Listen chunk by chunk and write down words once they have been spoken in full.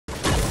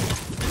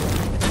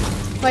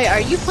Wait,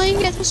 are you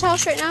playing at this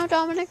house right now,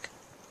 Dominic?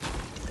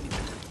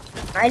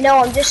 I know,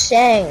 I'm just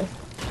saying.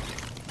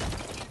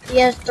 He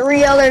has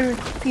 3 other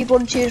people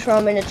to choose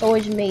from, and it's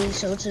always me,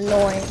 so it's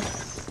annoying.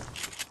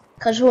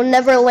 Because we'll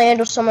never land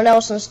with someone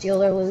else and steal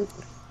their loot.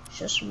 It's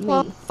just me.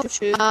 Welcome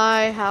to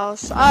my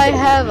house. I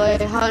have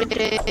a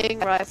hunting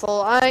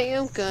rifle. I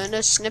am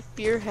gonna snip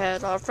your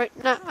head off right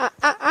now.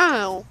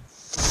 Ow.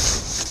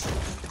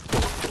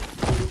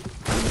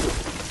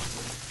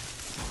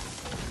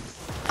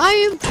 I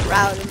am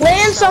proud of Land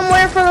myself.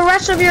 somewhere for the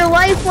rest of your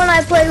life when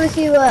I play with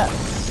you.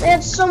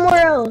 Land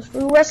somewhere else for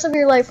the rest of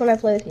your life when I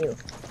play with you.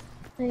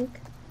 Like,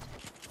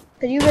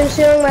 cause you've been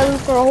stealing my loot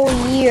for a whole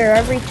year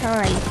every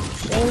time.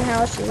 Same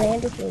house, you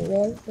land with me,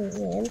 land with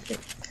me, land with me.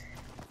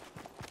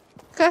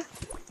 Okay.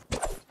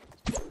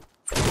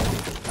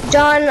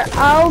 John,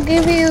 I'll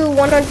give you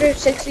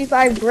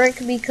 165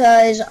 brick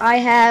because I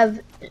have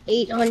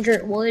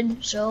 800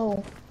 wood,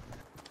 so.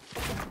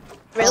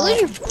 Really?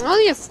 I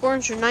only have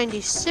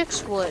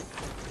 496 wood.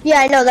 Yeah,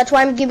 I know, that's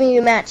why I'm giving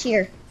you mats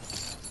here.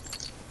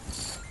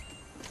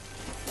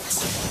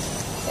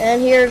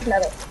 And here's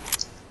another.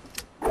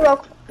 You're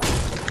welcome.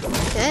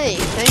 Okay,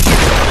 thank you.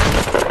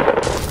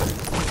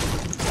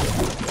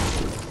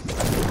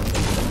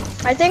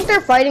 I think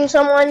they're fighting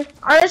someone.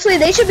 Honestly,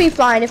 they should be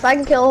fine. If I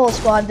can kill a whole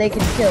squad, they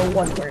can kill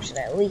one person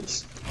at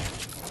least.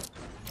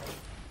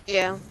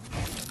 Yeah.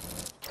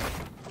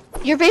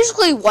 You're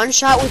basically one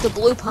shot with the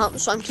blue pump,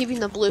 so I'm keeping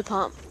the blue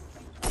pump.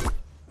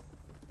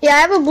 Yeah, I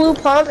have a blue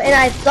pump, and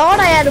I thought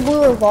I had a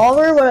blue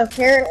revolver, but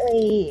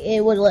apparently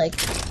it would, like,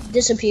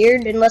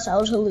 disappeared unless I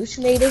was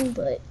hallucinating,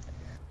 but...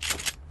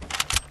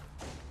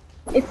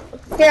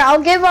 Here,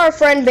 I'll give our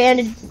friend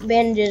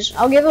bandages.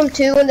 I'll give him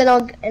 2, and then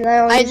I'll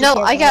I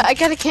know. I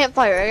got a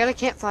campfire. I got a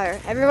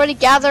campfire. Everybody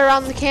gather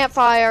around the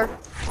campfire.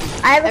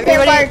 I have a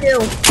campfire too.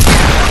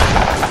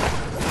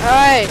 All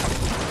right.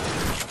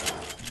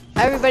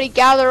 Everybody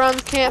gather around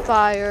the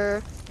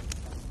campfire.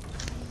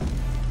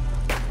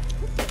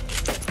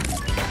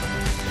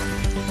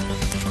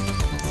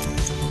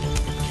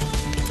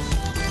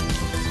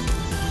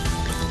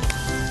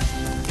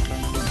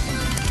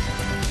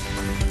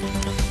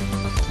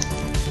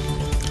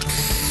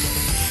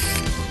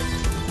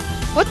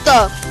 What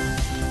the?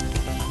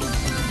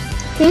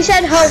 He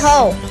said ho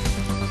ho.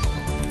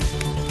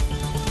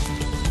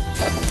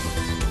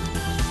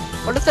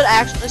 What if it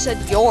actually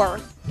said you're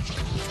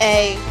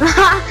a?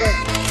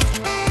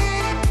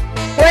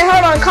 Wait,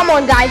 hold on. Come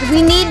on, guys.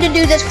 We need to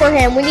do this for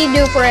him. We need to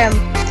do it for him.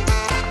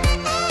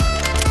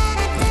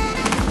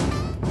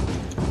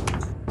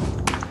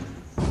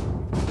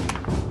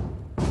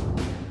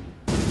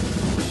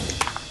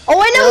 Oh,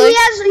 I know. Really?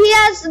 He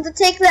has to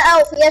take the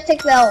elf. He has to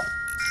take the elf.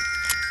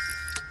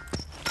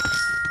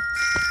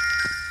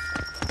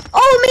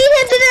 Oh, me and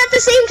him did it at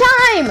the same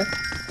time.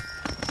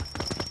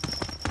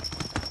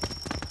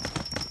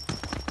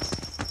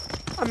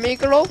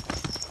 Amigo?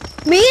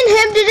 Me and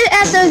him did it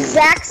at the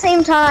exact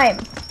same time.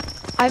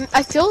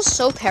 I feel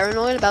so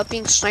paranoid about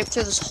being sniped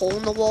through this hole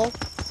in the wall.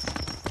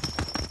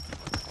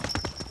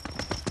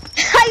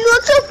 You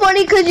look so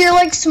funny because you're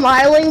like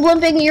smiling,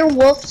 blimping. Your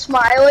wolf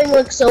smiling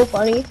looks so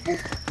funny.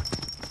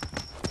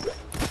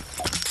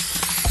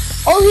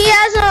 Oh, he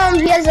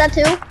has that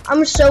too.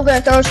 I'm so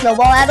gonna throw a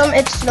snowball at him.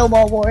 It's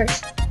snowball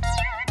wars.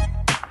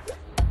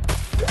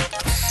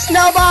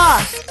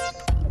 Snowball.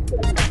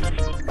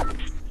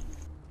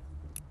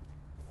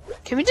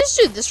 Can we just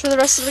do this for the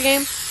rest of the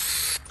game?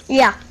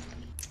 Yeah.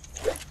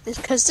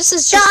 Because this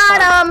is just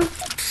got him.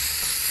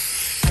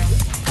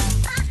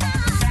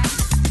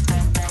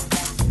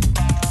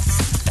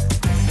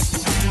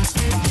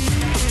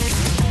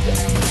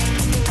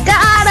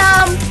 Got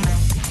him.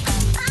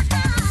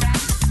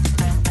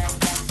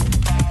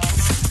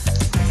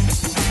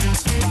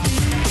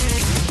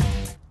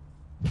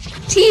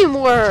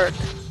 Teamwork.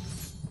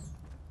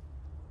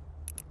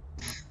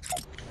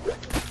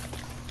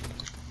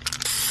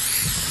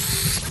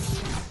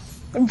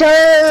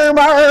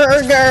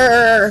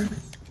 Burger.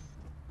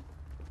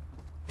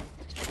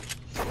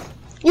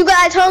 You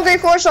guys hungry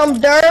for some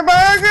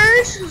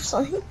burgers?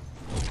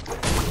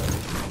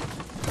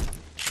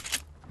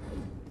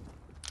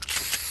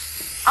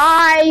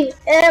 I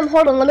am.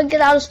 Hold on, let me get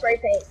out of spray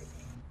paint.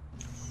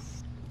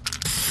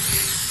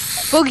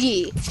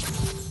 Boogie.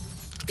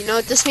 You know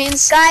what this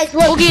means? Guys,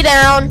 look. Boogie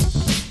down.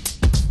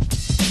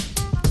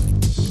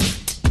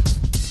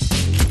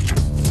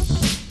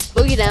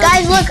 Boogie down.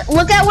 Guys,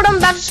 look at what I'm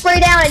about to spray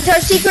down. It's our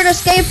secret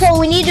escape hole.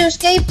 We need to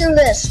escape through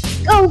this.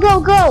 Go, go,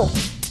 go.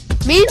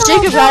 Me and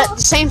Jacob got it at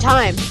the same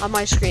time on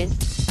my screen.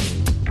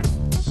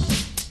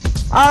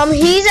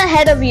 He's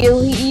ahead of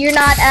you. You're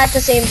not at the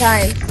same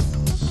time.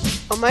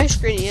 On my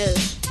screen he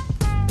is.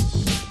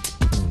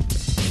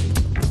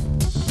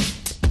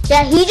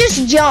 Yeah, he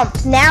just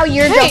jumped. Now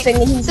you're jumping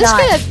and he's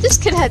not. This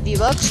kid had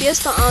V-Bucks. He has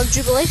the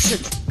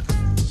jubilation.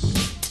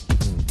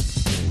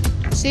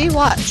 See,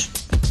 watch.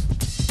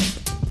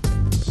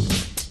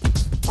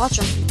 Watch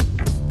him.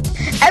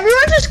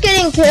 Everyone's just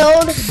getting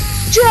killed.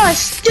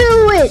 Just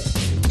do it.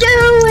 Do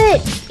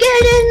it.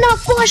 Get in the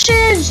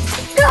bushes.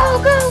 Go,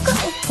 go, go.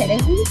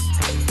 Kidding.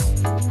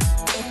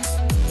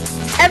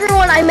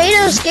 Everyone, I made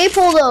an escape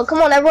hole though.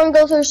 Come on, everyone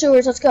go through the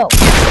sewers. Let's go.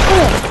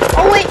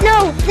 Oh wait,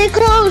 no. They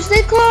closed.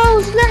 They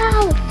closed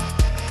now.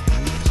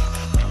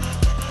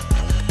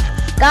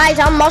 Guys,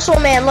 I'm Muscle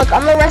Man. Look,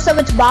 I'm the rest of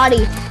its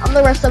body. I'm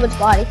the rest of its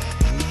body.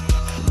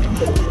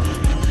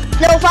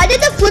 No, if I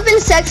did the flippin'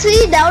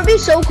 sexy, that would be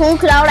so cool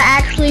because I would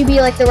actually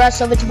be like the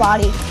rest of its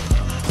body.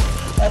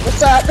 Right,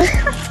 what's up?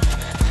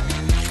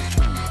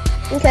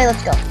 Okay,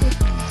 let's go.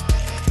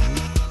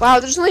 Wow,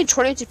 there's only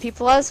 22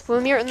 people left.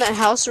 When we were in that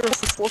house, there were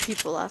 4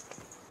 people left.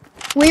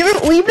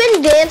 We've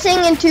been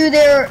dancing into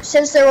there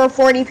since there were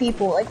 40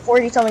 people, like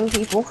 40 something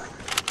people.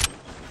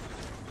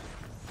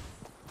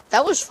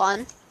 That was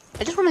fun.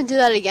 I just want to do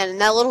that again in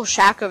that little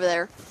shack over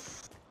there.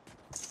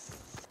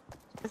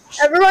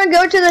 Everyone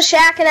go to the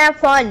shack and have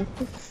fun.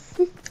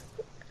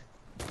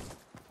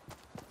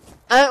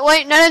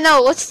 Wait,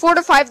 no. Let's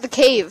fortify the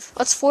cave.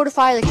 Let's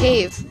fortify the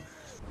cave.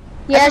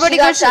 Yes, everybody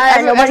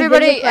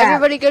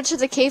go to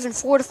the cave and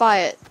fortify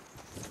it.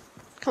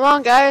 Come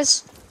on,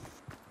 guys.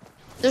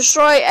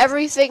 Destroy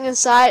everything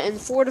inside and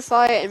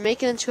fortify it and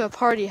make it into a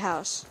party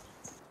house.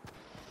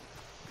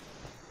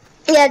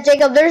 Yeah,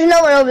 Jacob, there's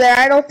no one over there.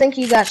 I don't think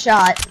you got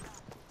shot.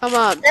 Come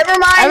on. Never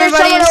mind,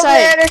 Everybody there's someone inside. over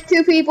there. There's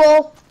 2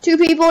 people. 2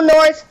 people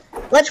north.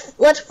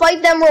 Let's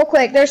fight them real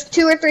quick. There's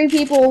 2 or 3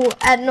 people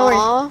at north.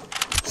 Aw,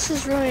 this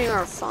is ruining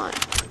our fun.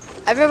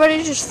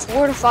 Everybody just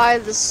fortify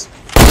this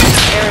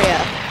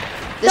area.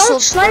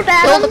 Don't snipe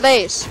at Build him. a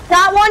base.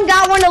 Got one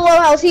to low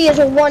health. He is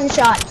a 1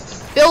 shot.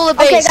 Build a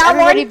base. Okay, got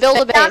Everybody one. build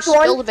a Got base.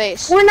 one. Build a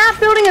base. We're not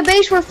building a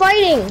base, we're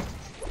fighting.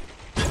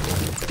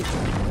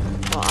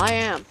 Well, I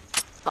am.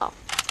 Oh.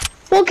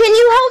 Well, can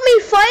you help me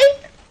fight?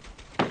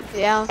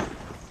 Yeah.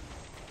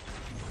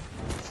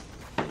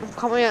 I'm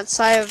coming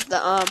outside of the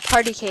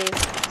party cave.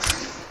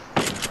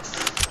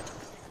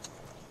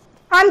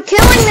 I'm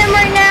killing them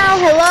right now.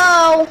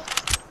 Hello.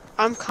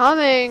 I'm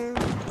coming.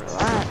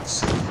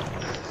 Relax.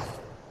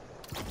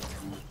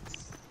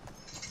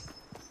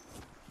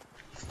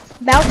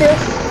 About to.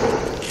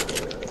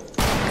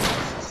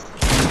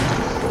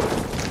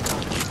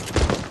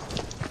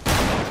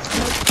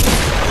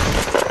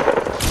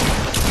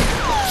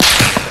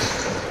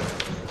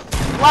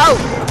 Whoa!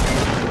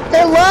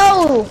 They're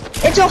low.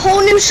 It's a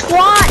whole new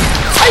squad.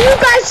 Are you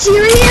guys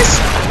serious?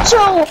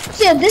 So,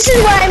 yeah, this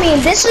is what I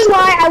mean. This is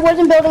why I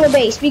wasn't building a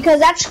base, because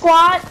that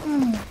squad.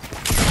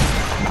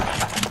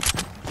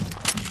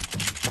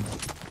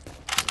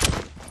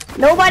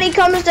 Nobody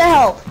comes to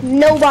help.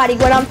 Nobody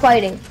when I'm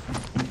fighting.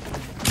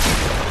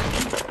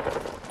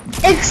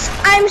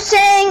 I'm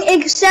saying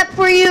except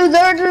for you.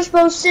 They're just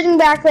both sitting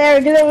back there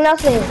doing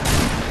nothing.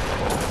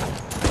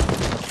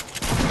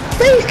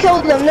 Please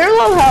kill them. They're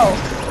low health.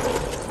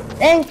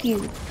 Thank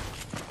you.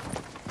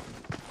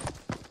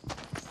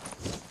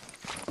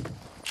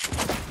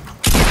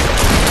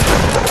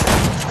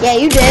 Yeah,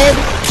 you did.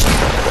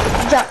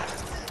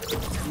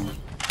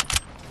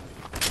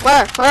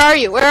 Where are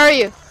you? Where are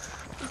you?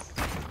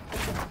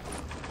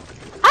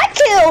 I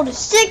killed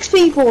 6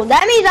 people.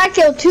 That means I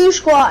killed 2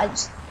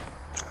 squads.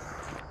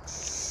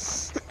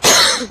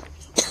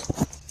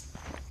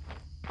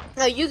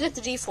 No, you get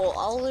the default.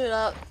 I'll loot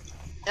up,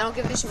 and I'll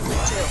give you some loot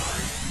too.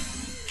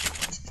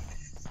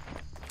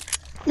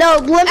 No,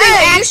 Blimping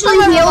Hey,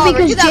 actually heal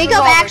because Get that Jacob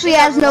revolver. actually Get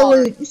that has no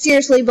revolver. loot.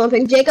 Seriously,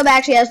 Blimping. Jacob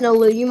actually has no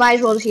loot. You might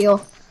as well just heal.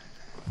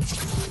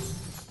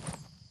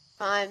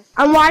 Fine.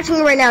 I'm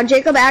watching right now.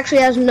 Jacob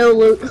actually has no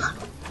loot.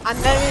 I'm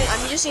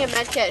using a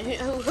medkit.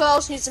 Who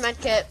else needs a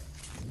medkit?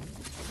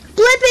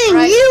 Blimping,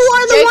 Right. you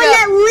are the one Jacob.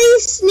 that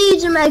least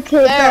needs a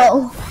medkit, There.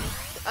 though.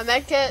 A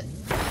medkit.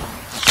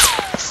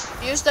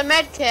 Use the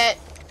medkit.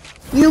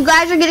 You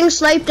guys are getting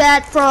sniped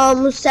at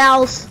from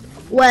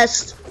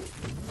southwest.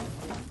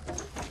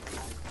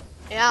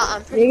 Yeah,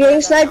 I'm pretty You're getting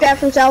good at sniped that. at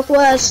from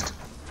southwest.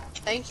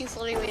 Thank you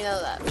for letting me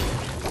know that.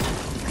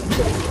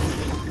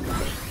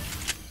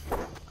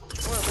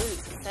 More loot.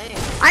 Dang.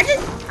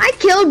 I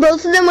killed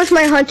both of them with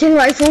my hunting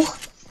rifle.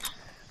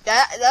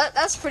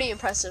 That's pretty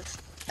impressive.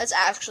 That's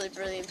actually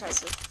really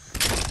impressive.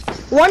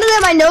 One of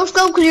them I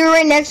no-scoped because we were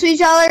right next to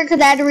each other because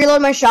I had to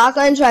reload my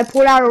shotgun, so I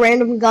pulled out a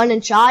random gun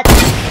and shot.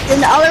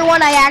 Then the other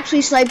one I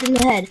actually sniped in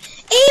the head. Aim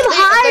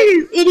higher,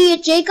 you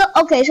idiot, Jacob.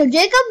 Okay, so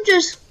Jacob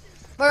just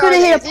could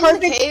have hit a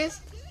perfect. Cave?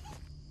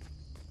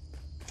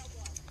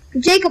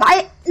 Jacob,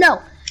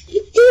 no. He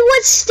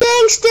was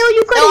staying still.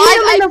 You could have hit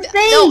him in the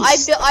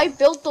face. No, I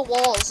built the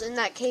walls in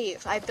that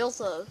cave. I built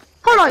a.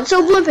 Hold on,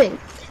 so Blimping.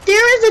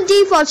 There is a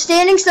default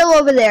standing still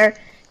over there.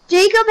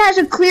 Jacob has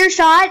a clear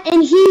shot,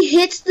 and he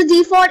hits the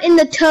default in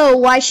the toe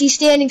while she's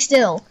standing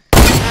still.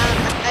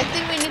 I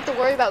think we need to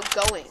worry about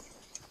going.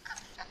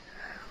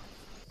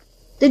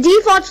 The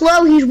default's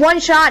low. He's 1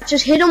 shot.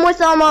 Just hit him with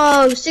a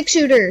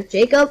 6-shooter,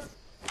 Jacob.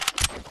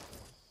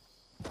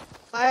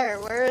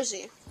 Where is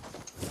he?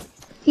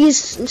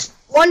 He's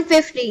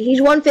 150. He's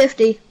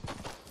 150.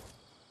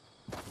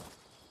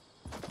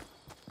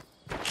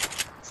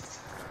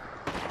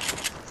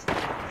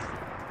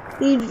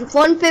 He's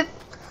 150.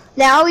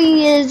 Now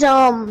he is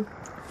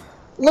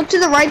look to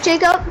the right,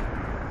 Jacob.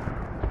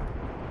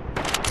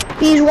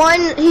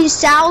 He's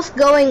south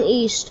going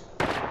east.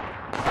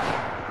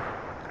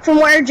 From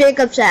where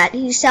Jacob's at,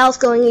 he's south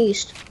going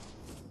east.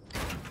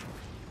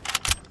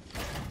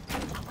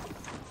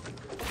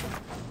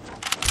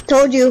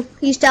 Told you,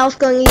 he's south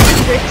going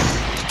east.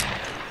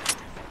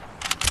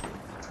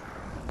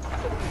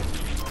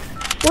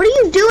 What are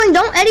you doing?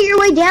 Don't edit your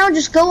way down.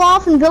 Just go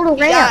off and build a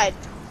ramp. Died.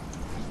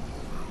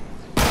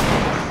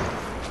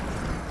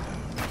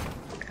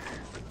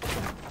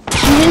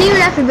 You didn't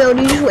even have to build.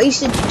 You just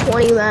wasted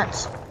 20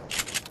 mats.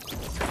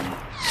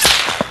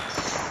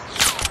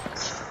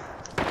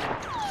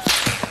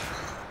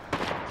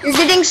 You're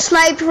getting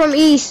sniped from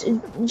east.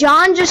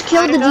 John just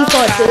killed the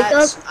default,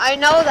 Jacob. I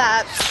know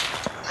that.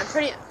 I'm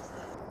pretty...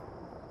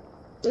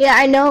 Yeah,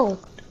 I know.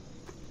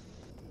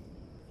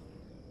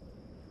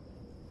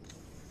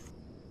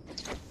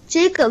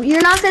 Jacob,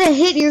 you're not gonna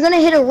hit. You're gonna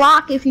hit a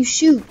rock if you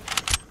shoot.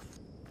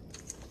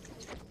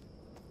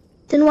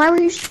 Then why were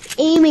you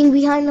aiming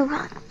behind the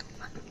rock?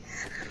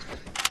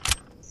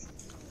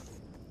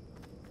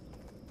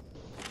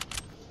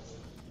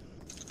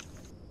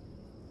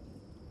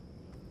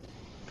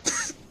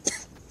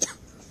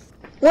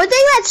 One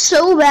thing that's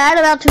so bad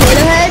about Tomato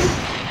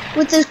Head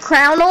with this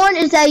crown on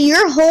is that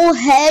your whole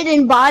head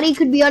and body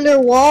could be under a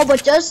wall,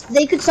 but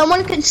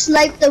someone could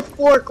snipe the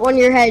fork on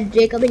your head,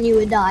 Jacob, and you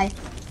would die.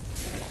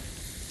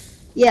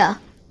 Yeah.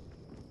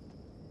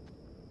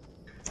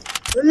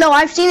 No,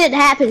 I've seen it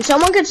happen.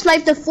 Someone could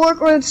snipe the fork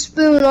or the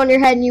spoon on your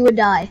head and you would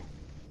die.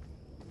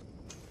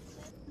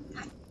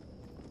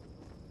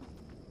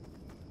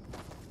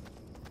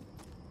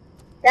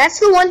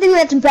 That's the one thing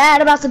that's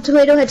bad about the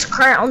Tomato Head's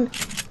crown.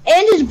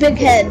 And his big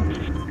head.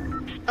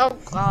 Oh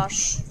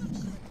gosh.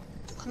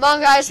 Come on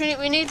guys,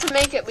 we need to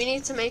make it. We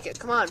need to make it.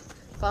 Come on.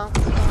 Bum,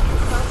 bum, bum,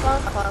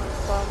 bum, bum, bum,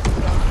 bum,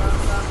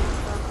 bum.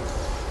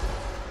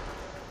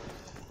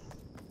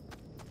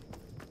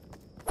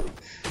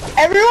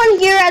 Everyone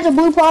here has a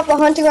blue pop, a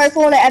hunting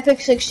rifle, and an epic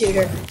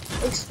 6-shooter.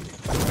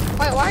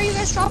 Wait, why are you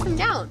guys dropping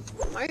down?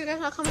 Why are you guys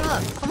not coming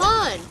up? Come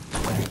on!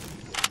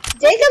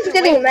 Jacob's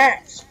getting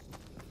mats.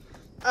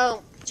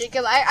 Oh,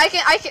 Jacob, I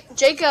can,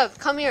 Jacob,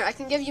 come here, I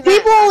can give you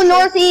people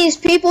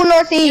northeast, people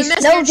northeast.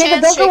 No,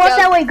 Jacob, don't go up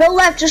that way, go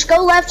left, just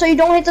go left so you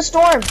don't hit the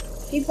storm.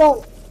 Keep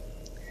going.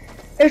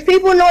 There's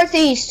people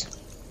northeast.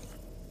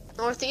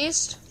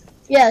 Northeast?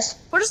 Yes.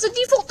 What is the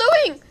default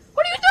doing?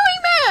 What are you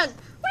doing, man?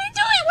 What are you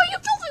doing? Why are you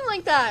building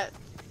like that?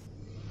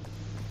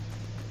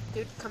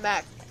 Dude, come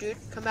back. Dude,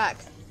 come back.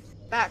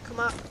 Back, come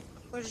up.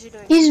 What is he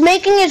doing? He's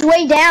making his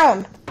way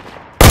down.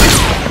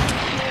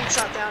 I'm getting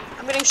shot down.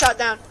 I'm getting shot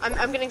down.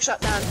 I'm getting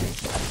shot down.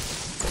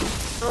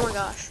 Oh my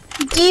gosh.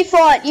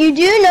 Default, you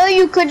do know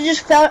you could have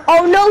just fell.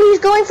 Oh no, he's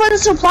going for the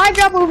supply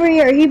drop over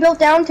here. He built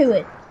down to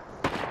it.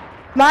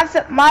 My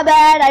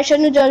bad. I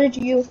shouldn't have done it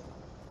to you.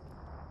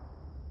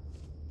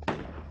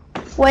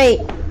 Wait.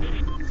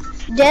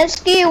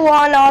 Densky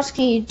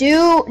Wanowski,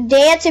 do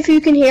dance if you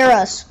can hear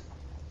us.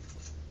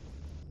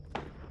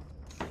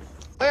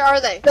 Where are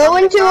they? Go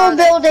into a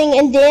building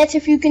and dance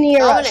if you can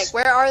hear us. Dominic,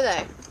 where are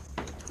they?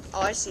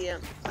 Oh, I see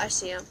him. I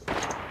see him.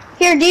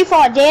 Here,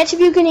 Default, dance if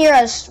you can hear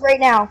us right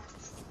now.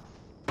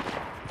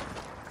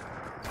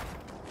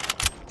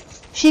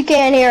 She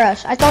can't hear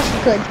us. I thought she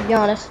could, to be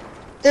honest.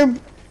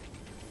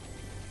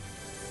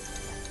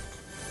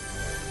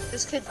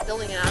 This kid's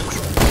building an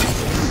actual.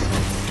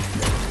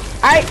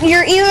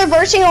 You're either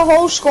versing a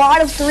whole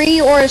squad of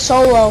 3 or a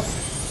solo.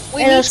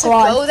 We need to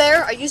go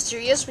there? Are you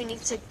serious? We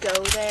need to go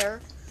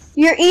there?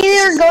 You're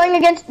either going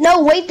against...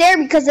 No, wait there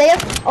because they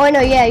have... Oh, I know,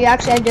 yeah, you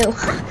actually do.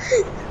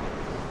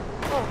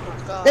 Oh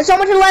my god. There's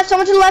someone to the left,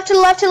 someone to the left, to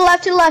the left, to the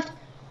left, to the left.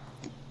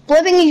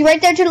 Blipping, he's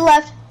right there to the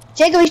left.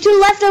 Jacob, he's to the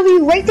left of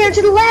you, right there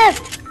to the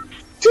left.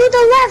 To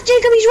the left,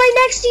 Jacob, he's right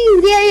next to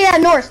you. Yeah,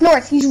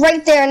 north. He's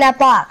right there in that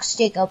box,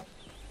 Jacob.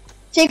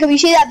 Jacob, you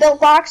see that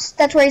built box?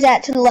 That's where he's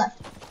at, to the left.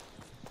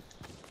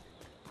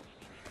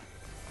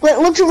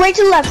 Look right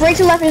to the left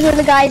is where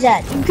the guy's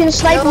at. You can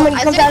snipe him when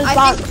he comes out of his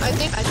box. I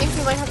think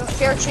we might have a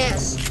fair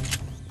chance.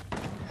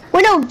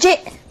 Wait, no,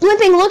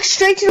 Blimping, look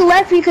straight to the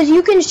left because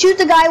you can shoot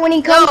the guy when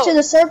he comes to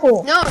the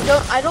circle. No,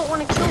 I don't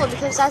want to kill him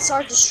because that's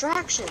our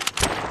distraction.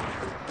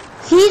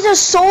 He's a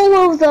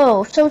solo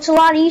though, so it's a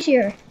lot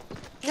easier.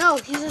 No,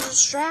 he's a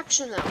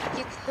distraction though.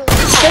 But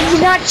he's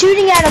not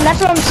shooting at him,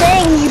 that's what I'm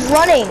saying, he's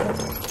running.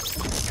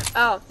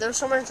 Oh, there's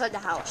someone inside the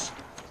house.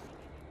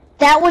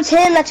 That was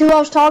him, that's who I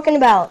was talking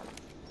about.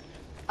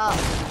 Oh.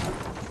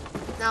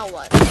 Now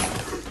what?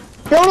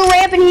 Build a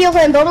ramp and heal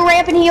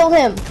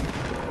him,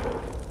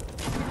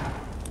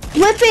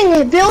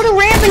 Whipping, build a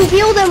ramp and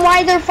heal them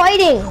while they're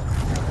fighting.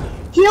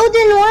 Heal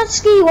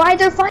Dinowski while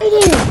they're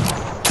fighting.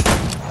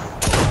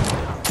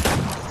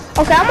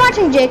 Okay, I'm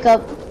watching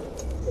Jacob.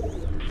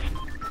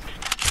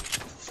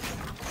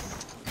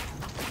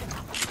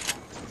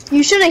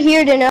 You should have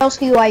heard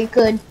Dinowski while you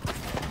could.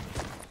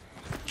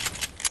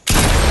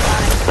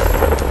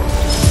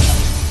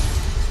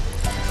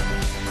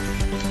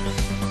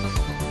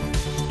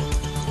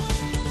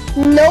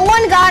 No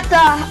one got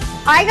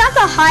I got the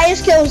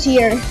highest kills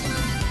here.